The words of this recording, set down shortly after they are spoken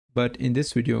But in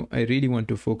this video, I really want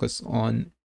to focus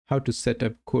on how to set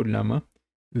up CodeLlama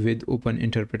with Open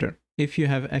Interpreter. If you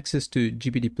have access to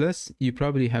GPT+, you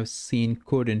probably have seen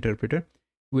Code Interpreter,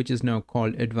 which is now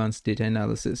called Advanced Data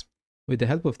Analysis. With the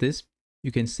help of this,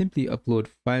 you can simply upload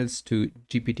files to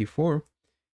GPT-4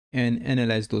 and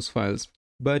analyze those files.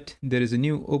 But there is a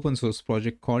new open source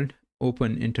project called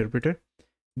Open Interpreter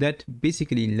that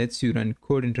basically lets you run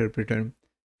Code Interpreter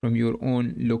from your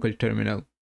own local terminal.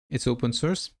 It's open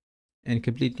source and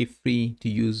completely free to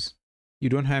use. You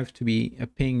don't have to be a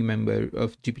paying member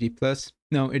of GPT+.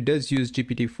 Now, it does use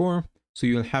GPT-4, so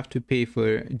you'll have to pay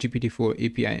for GPT-4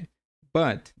 API.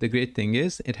 But the great thing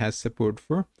is it has support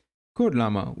for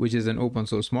CodeLlama, which is an open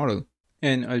source model.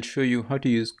 And I'll show you how to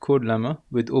use CodeLlama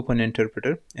with Open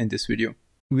Interpreter in this video.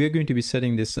 We are going to be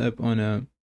setting this up on a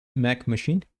Mac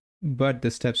machine, but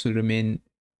the steps will remain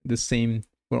the same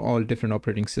for all different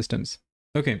operating systems.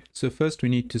 Okay, so first we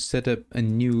need to set up a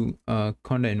new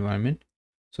conda environment.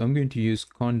 So I'm going to use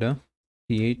conda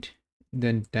create,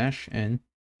 then -n,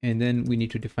 and then we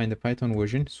need to define the Python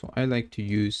version. So I like to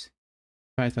use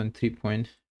Python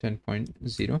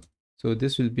 3.10.0. So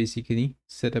this will basically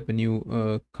set up a new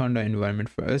conda environment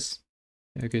for us.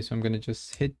 Okay, so I'm going to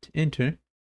just hit enter.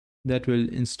 That will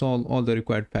install all the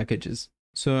required packages.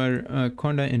 So our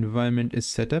conda environment is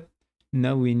set up.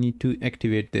 Now we need to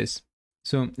activate this.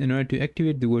 So in order to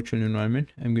activate the virtual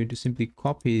environment, I'm going to simply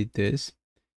copy this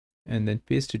and then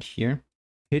paste it here,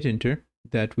 hit enter.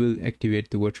 That will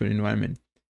activate the virtual environment.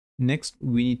 Next,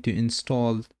 we need to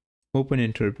install Open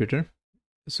Interpreter.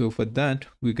 So for that,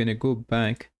 we're going to go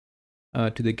back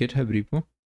to the GitHub repo,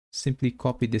 simply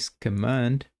copy this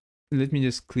command. Let me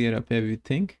just clear up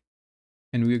everything.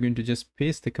 And we're going to just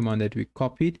paste the command that we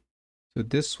copied. So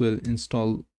this will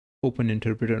install Open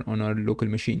Interpreter on our local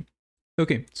machine.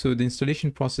 Okay, so the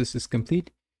installation process is complete.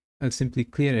 I'll simply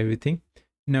clear everything.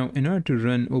 Now, in order to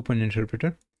run Open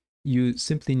Interpreter, you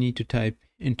simply need to type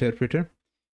interpreter,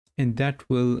 and that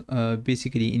will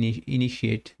basically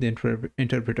initiate the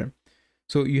interpreter.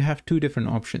 So you have two different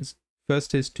options.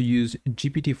 First is to use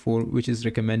GPT-4, which is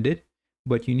recommended,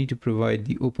 but you need to provide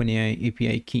the OpenAI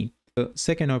API key. The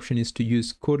second option is to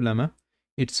use CodeLlama.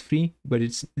 It's free, but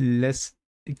it's less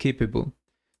capable.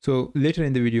 So later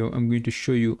in the video, I'm going to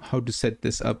show you how to set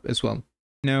this up as well.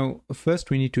 Now,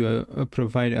 first we need to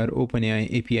provide our OpenAI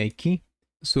API key.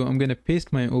 So I'm going to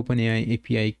paste my OpenAI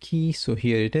API key. So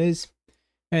here it is.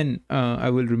 And I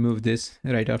will remove this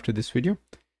right after this video,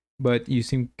 but you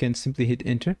can simply hit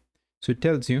enter. So it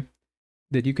tells you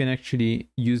that you can actually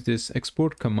use this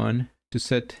export command to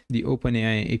set the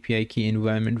OpenAI API key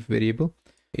environment variable.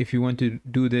 If you want to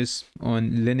do this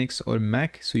on Linux or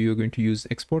Mac, so you're going to use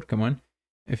export command.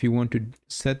 If you want to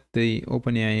set the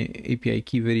OpenAI API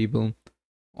key variable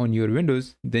on your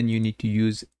Windows, then you need to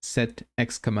use set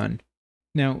x command.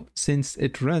 Now, since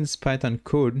it runs Python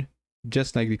code,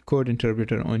 just like the code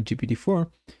interpreter on GPT-4,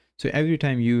 so every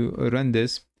time you run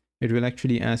this, it will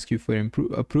actually ask you for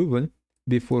approval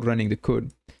before running the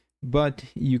code. But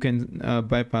you can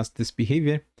bypass this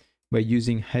behavior by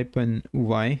using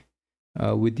 -y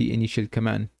with the initial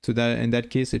command. So that in that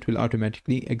case, it will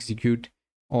automatically execute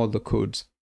all the codes.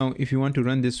 Now, if you want to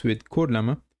run this with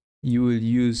CodeLlama, you will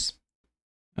use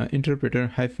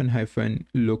interpreter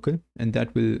 --local, and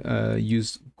that will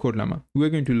use CodeLlama.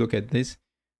 We're going to look at this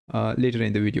later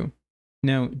in the video.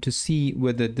 Now, to see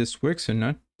whether this works or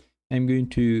not, I'm going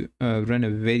to run a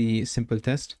very simple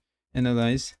test,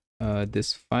 analyze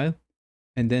this file,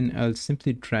 and then I'll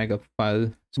simply drag a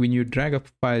file. So when you drag a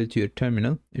file to your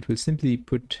terminal, it will simply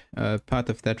put a path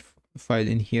of that file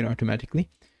in here automatically.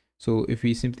 So if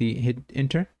we simply hit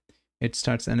enter, it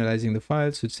starts analyzing the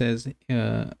file. So it says,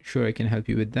 sure, I can help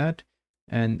you with that.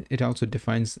 And it also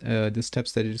defines the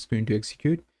steps that it is going to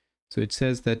execute. So it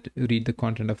says that read the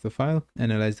content of the file,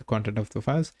 analyze the content of the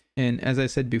files. And as I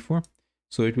said before,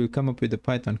 so it will come up with the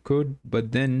Python code,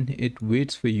 but then it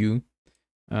waits for you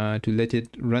to let it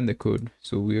run the code.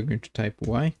 So we are going to type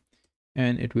y,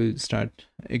 and it will start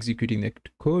executing the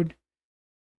code.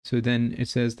 So then it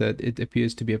says that it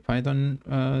appears to be a Python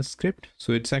script.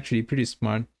 So it's actually pretty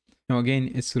smart. Now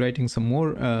again, it's writing some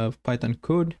more Python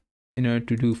code in order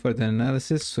to do further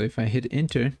analysis. So if I hit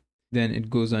enter, then it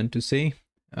goes on to say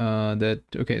that,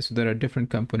 okay, so there are different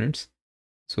components.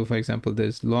 So for example,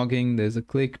 there's logging, there's a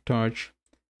click, torch,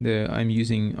 I'm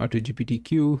using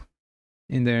AutoGPT-Q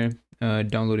in there,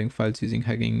 downloading files using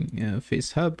Hugging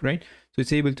Face Hub, right? So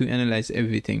it's able to analyze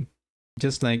everything,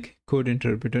 just like Code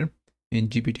Interpreter in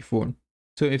GPT-4.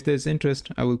 So if there's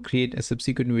interest, I will create a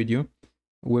subsequent video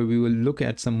where we will look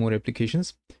at some more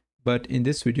applications. But in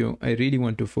this video, I really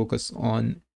want to focus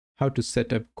on how to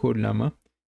set up CodeLlama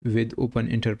with Open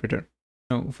Interpreter.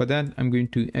 Now for that, I'm going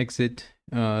to exit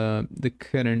the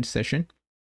current session.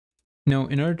 Now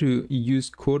in order to use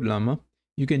CodeLlama,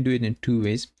 you can do it in two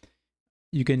ways.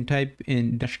 You can type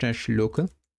in --local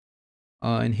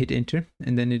and hit enter,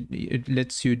 and then it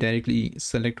lets you directly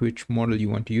select which model you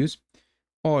want to use.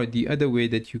 Or the other way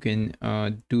that you can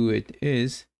do it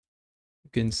is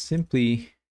you can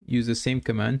simply use the same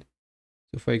command.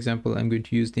 So for example, I'm going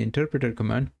to use the interpreter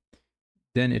command.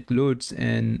 Then it loads,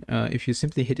 and if you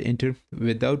simply hit enter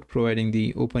without providing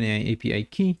the OpenAI API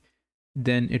key,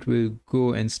 then it will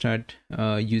go and start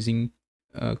using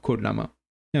CodeLlama.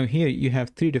 Now here you have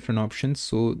three different options.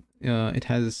 So it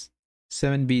has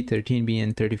 7B, 13B,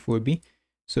 and 34B.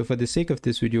 So for the sake of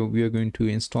this video, we are going to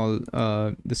install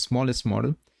the smallest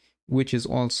model, which is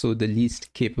also the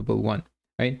least capable one,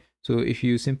 right? So if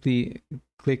you simply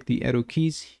click the arrow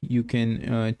keys, you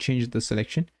can change the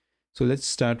selection. So let's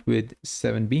start with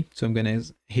 7B. So I'm gonna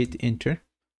hit enter.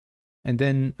 And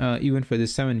then even for the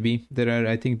 7B, there are,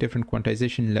 I think, different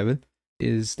quantization level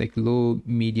is like low,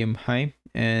 medium, high.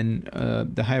 And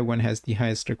the high one has the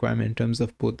highest requirement in terms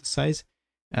of both the size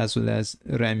as well as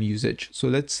RAM usage. So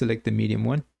let's select the medium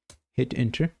one, hit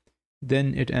enter.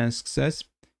 Then it asks us,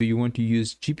 do you want to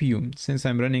use GPU? Since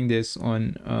I'm running this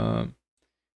on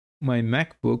my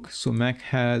MacBook, so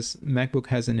MacBook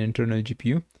has an internal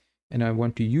GPU, and I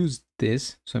want to use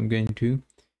this. So I'm going to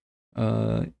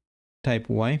type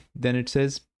Y. Then it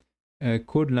says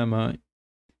CodeLlama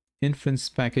inference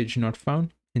package not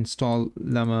found. Install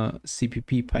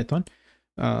llama-cpp-python.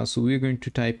 So we're going to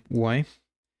type Y.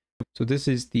 So this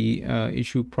is the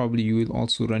issue probably you will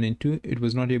also run into. It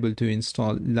was not able to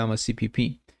install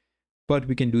llama-cpp, but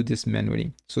we can do this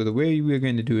manually. So the way we're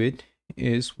going to do it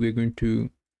is we're going to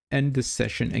end this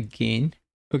session again.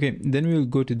 Okay, then we'll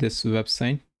go to this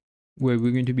website where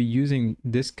we're going to be using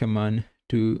this command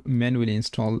to manually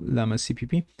install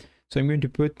llama-cpp. So I'm going to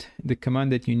put the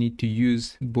command that you need to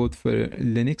use both for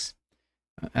Linux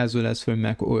as well as for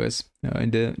Mac OS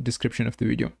in the description of the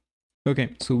video.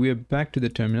 Okay, so we are back to the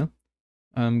terminal.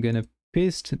 I'm gonna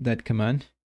paste that command.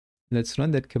 Let's run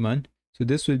that command. So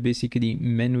this will basically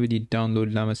manually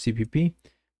download llama-cpp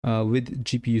with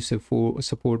GPU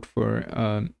support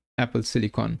for Apple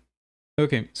Silicon.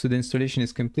 Okay, so the installation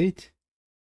is complete.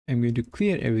 I'm going to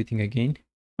clear everything again.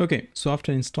 Okay, so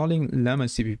after installing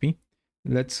llama-cpp,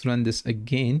 let's run this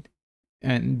again.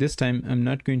 And this time I'm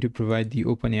not going to provide the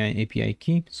OpenAI API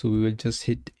key, so we will just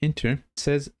hit enter. It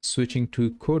says switching to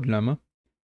CodeLlama,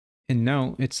 and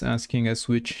now it's asking us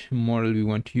which model we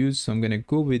want to use. So I'm going to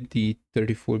go with the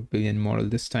 34 billion model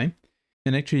this time,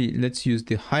 and actually let's use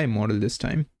the high model this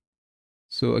time.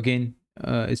 So again,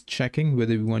 it's checking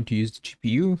whether we want to use the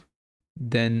GPU.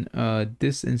 Then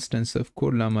this instance of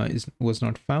CodeLlama was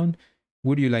not found.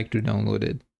 Would you like to download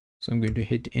it? So I'm going to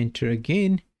hit enter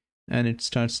again, and it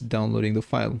starts downloading the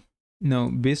file. Now,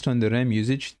 based on the RAM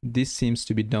usage, this seems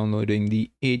to be downloading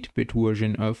the 8-bit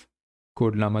version of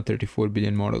CodeLlama 34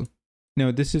 billion model.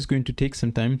 Now, this is going to take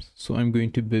some time, so I'm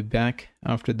going to be back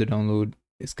after the download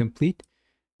is complete.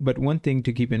 But one thing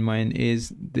to keep in mind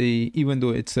is even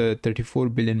though it's a 34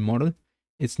 billion model,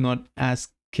 it's not as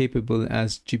capable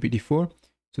as GPT-4.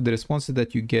 So the responses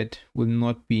that you get will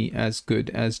not be as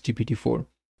good as GPT-4.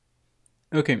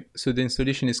 Okay, so the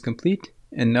installation is complete,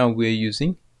 and now we're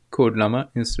using CodeLlama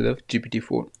instead of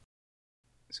GPT-4.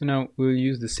 So now we'll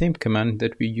use the same command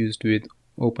that we used with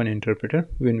Open Interpreter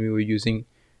when we were using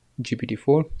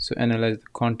GPT-4. So analyze the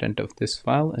content of this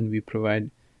file, and we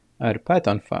provide our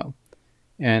Python file.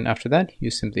 And after that,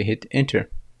 you simply hit enter.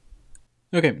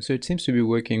 Okay, so it seems to be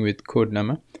working with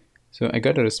CodeLlama. So I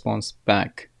got a response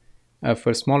back.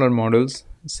 For smaller models,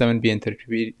 7B and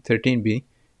 13B,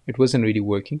 it wasn't really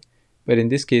working. But in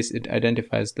this case, it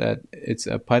identifies that it's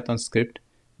a Python script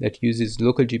that uses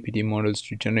local GPT models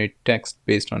to generate text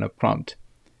based on a prompt.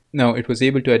 Now, it was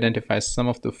able to identify some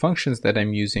of the functions that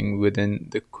I'm using within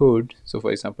the code. So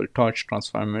for example, torch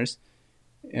transformers,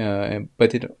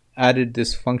 but it added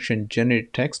this function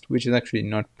generate text, which is actually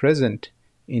not present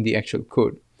in the actual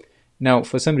code. Now,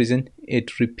 for some reason,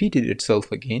 it repeated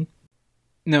itself again.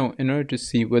 Now, in order to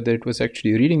see whether it was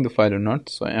actually reading the file or not,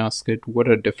 so I asked it what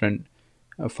are different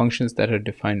functions that are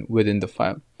defined within the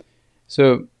file.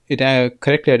 So it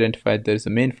correctly identified there is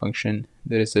a main function,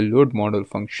 there is a load model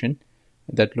function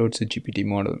that loads a GPT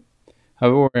model.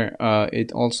 However,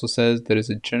 it also says there is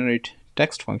a generate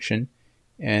text function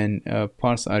and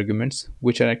parse arguments,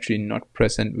 which are actually not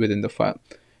present within the file.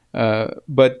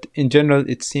 But in general,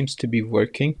 it seems to be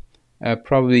working.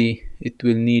 Probably it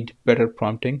will need better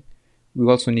prompting. We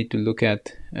also need to look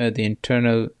at the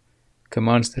internal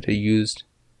commands that are used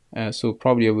So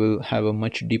probably I will have a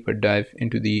much deeper dive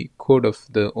into the code of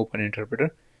the open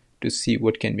interpreter to see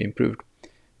what can be improved.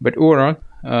 But overall,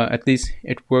 at least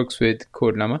it works with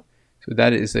CodeLlama. So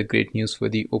that is a great news for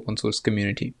the open source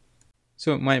community.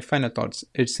 So my final thoughts,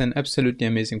 it's an absolutely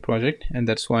amazing project, and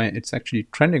that's why it's actually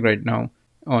trending right now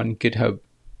on GitHub,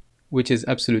 which is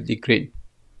absolutely great.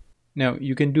 Now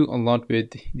you can do a lot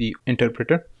with the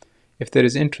interpreter. If there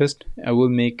is interest, I will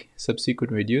make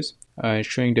subsequent videos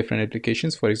showing different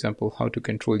applications, for example, how to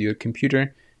control your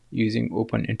computer using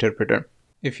open interpreter.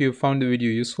 If you found the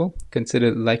video useful,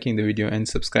 consider liking the video and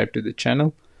subscribe to the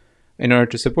channel. In order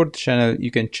to support the channel, you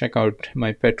can check out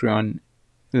my Patreon.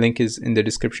 Link is in the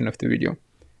description of the video.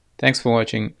 Thanks for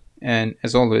watching, and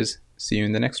as always, see you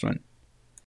in the next one.